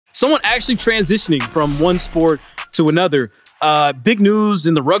Someone actually transitioning from one sport to another. Big news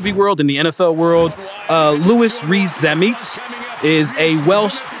in the rugby world, in the NFL world. Rees-Zammit is a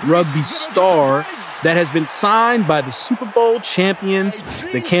Welsh rugby star that has been signed by the Super Bowl champions,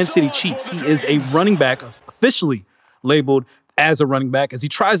 the Kansas City Chiefs. He is a running back, officially labeled as a running back, as he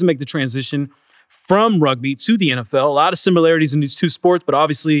tries to make the transition from rugby to the NFL. A lot of similarities in these two sports, but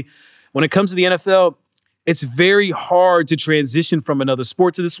obviously when it comes to the NFL, it's very hard to transition from another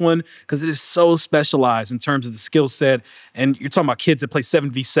sport to this one because it is so specialized in terms of the skill set. And you're talking about kids that play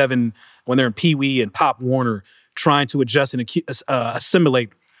 7v7 when they're in Pee Wee and Pop Warner, trying to adjust and assimilate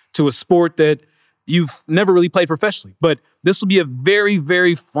to a sport that you've never really played professionally. But this will be a very,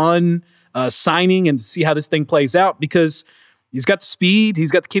 very fun signing, and to see how this thing plays out, because he's got the speed,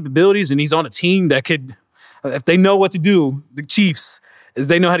 he's got the capabilities, and he's on a team that could, if they know what to do, the Chiefs, is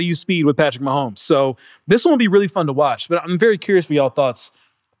they know how to use speed with Patrick Mahomes. So this one will be really fun to watch. But I'm very curious for y'all thoughts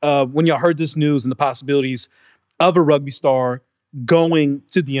when y'all heard this news and the possibilities of a rugby star going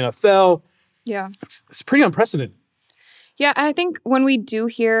to the NFL. Yeah. It's pretty unprecedented. Yeah, I think when we do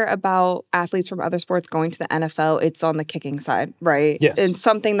hear about athletes from other sports going to the NFL, it's on the kicking side, right? Yes. And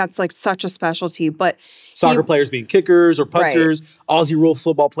something that's like such a specialty. But soccer players being kickers or punters, Aussie rules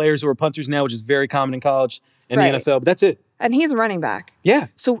football players who are punters now, which is very common in college and the NFL. But that's it. And he's a running back. Yeah.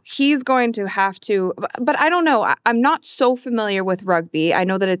 So he's going to have to, but I don't know. I'm not so familiar with rugby. I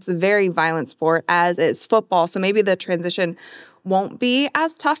know that it's a very violent sport, as is football. So maybe the transition won't be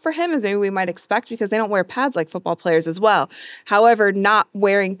as tough for him as maybe we might expect, because they don't wear pads like football players as well. However, not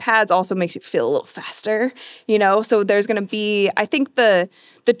wearing pads also makes you feel a little faster, you know? So there's going to be, I think the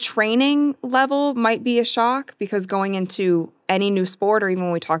training level might be a shock, because going into any new sport, or even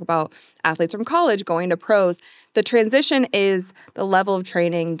when we talk about athletes from college going to pros, the transition is the level of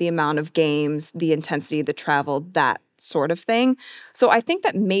training, the amount of games, the intensity, the travel, that sort of thing. So I think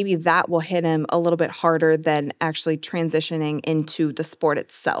that maybe that will hit him a little bit harder than actually transitioning into the sport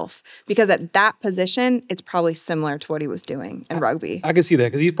itself. Because at that position, it's probably similar to what he was doing in rugby. I can see that,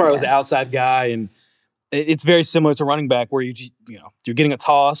 because he probably was an outside guy, and it's very similar to running back, where you're getting a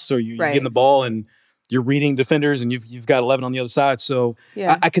toss, or you're getting the ball and you're reading defenders, and you've got 11 on the other side. So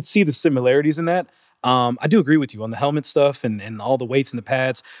I could see the similarities in that. I do agree with you on the helmet stuff and all the weights and the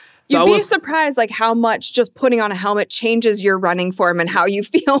pads. You'd be surprised, like, how much just putting on a helmet changes your running form and how you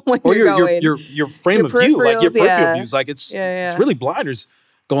feel when you're going. Your frame of view, like your peripheral views. Like it's really blinders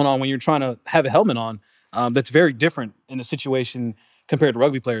going on when you're trying to have a helmet on. That's very different in a situation compared to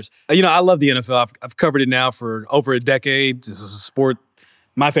rugby players. I love the NFL. I've covered it now for over a decade. This is a sport,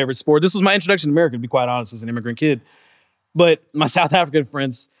 my favorite sport. This was my introduction to America, to be quite honest, as an immigrant kid. But my South African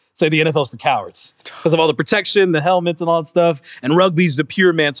friends say the NFL is for cowards because of all the protection, the helmets, and all that stuff. And rugby's the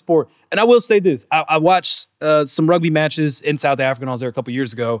pure man sport. And I will say this. I watched some rugby matches in South Africa when I was there a couple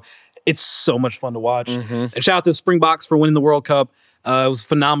years ago. It's so much fun to watch. And shout out to Springboks for winning the World Cup. It was a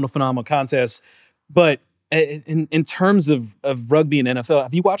phenomenal contest. But in terms of rugby and NFL,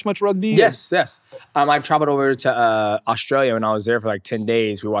 have you watched much rugby? Yes. I've traveled over to Australia when I was there for like 10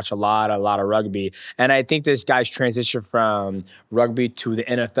 days. We watched a lot of rugby. And I think this guy's transition from rugby to the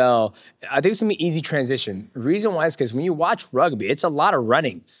NFL, I think it's going to be an easy transition. The reason why is because when you watch rugby, it's a lot of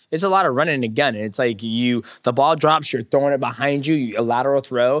running. It's a lot of running again. And it's like the ball drops, you're throwing it behind you, a lateral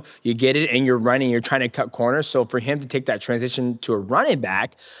throw, you get it, and you're running, you're trying to cut corners. So for him to take that transition to a running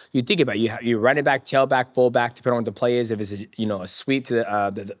back, you think about it, you running back, tailback, fullback, depending on what the play is, if it's a sweep to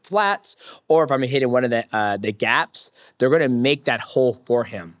the flats, or if I'm hitting one of the gaps, they're going to make that hole for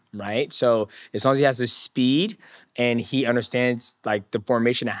him, right? So as long as he has the speed and he understands like the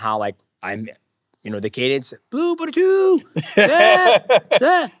formation and how the cadence, blue, but two,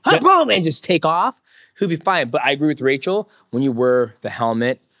 and just take off, he'll be fine. But I agree with Rachel, when you wear the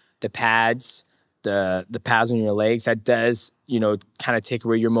helmet, the pads, the pads on your legs, that does, kind of take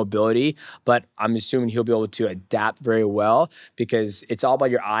away your mobility. But I'm assuming he'll be able to adapt very well, because it's all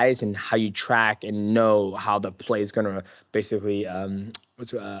about your eyes and how you track and know how the play is going to basically,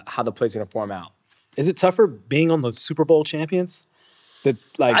 how the play is going to form out. Is it tougher being on the Super Bowl champions?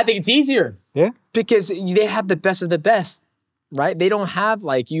 I think it's easier. Yeah? Because they have the best of the best, right? They don't have,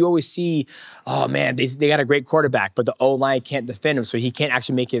 you always see, oh man, they got a great quarterback, but the O-line can't defend him, so he can't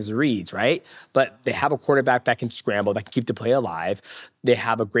actually make his reads, right? But they have a quarterback that can scramble, that can keep the play alive. They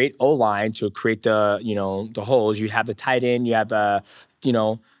have a great O-line to create the holes. You have the tight end, you have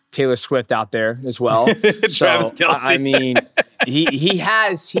Taylor Swift out there as well. Travis Kelce. I mean,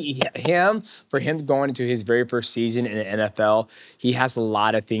 for him going into his very first season in the NFL, he has a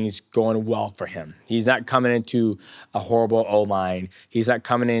lot of things going well for him. He's not coming into a horrible O-line. He's not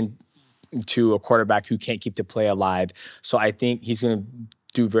coming into a quarterback who can't keep the play alive. So I think he's going to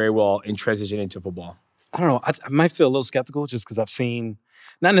do very well in transition into football? I don't know. I might feel a little skeptical just because I've seen,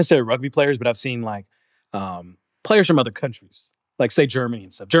 not necessarily rugby players, but I've seen like players from other countries, like say Germany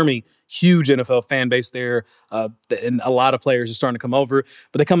and stuff. Germany, huge NFL fan base there, and a lot of players are starting to come over.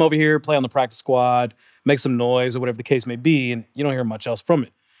 But they come over here, play on the practice squad, make some noise or whatever the case may be, and you don't hear much else from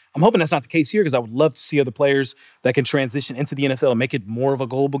it. I'm hoping that's not the case here because I would love to see other players that can transition into the NFL and make it more of a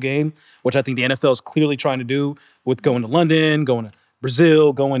global game, which I think the NFL is clearly trying to do with going to London, going to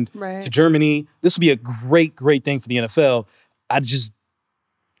Brazil, going to Germany. This would be a great, great thing for the NFL. I just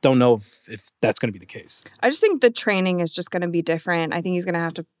don't know if that's going to be the case. I just think the training is just going to be different. I think he's going to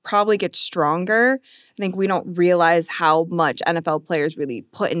have to probably get stronger. I think we don't realize how much NFL players really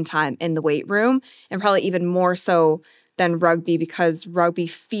put in time in the weight room, and probably even more so than rugby, because rugby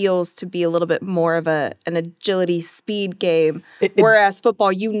feels to be a little bit more of an agility speed game, whereas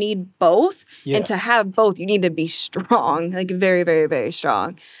football, you need both. Yeah. And to have both, you need to be strong, like very, very, very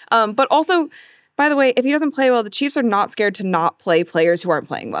strong. But also, by the way, if he doesn't play well, the Chiefs are not scared to not play players who aren't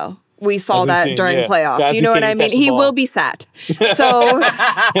playing well. We saw that during playoffs. Guys, you know what I mean? He will be sat. So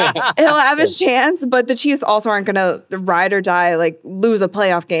he'll have his chance, but the Chiefs also aren't going to ride or die, like lose a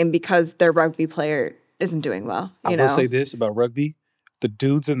playoff game because their rugby player isn't doing well. I will say this about rugby. The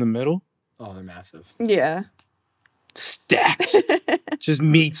dudes in the middle. Oh, they're massive. Yeah. Stacked. Just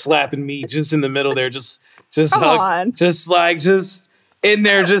meat slapping meat just in the middle there. Just Come on. Just in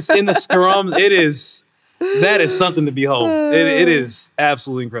there, just in the scrums. That is something to behold. It is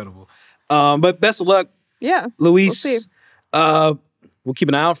absolutely incredible. But best of luck. Yeah. Luis. We'll keep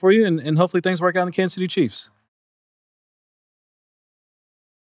an eye out for you, and hopefully things work out in the Kansas City Chiefs.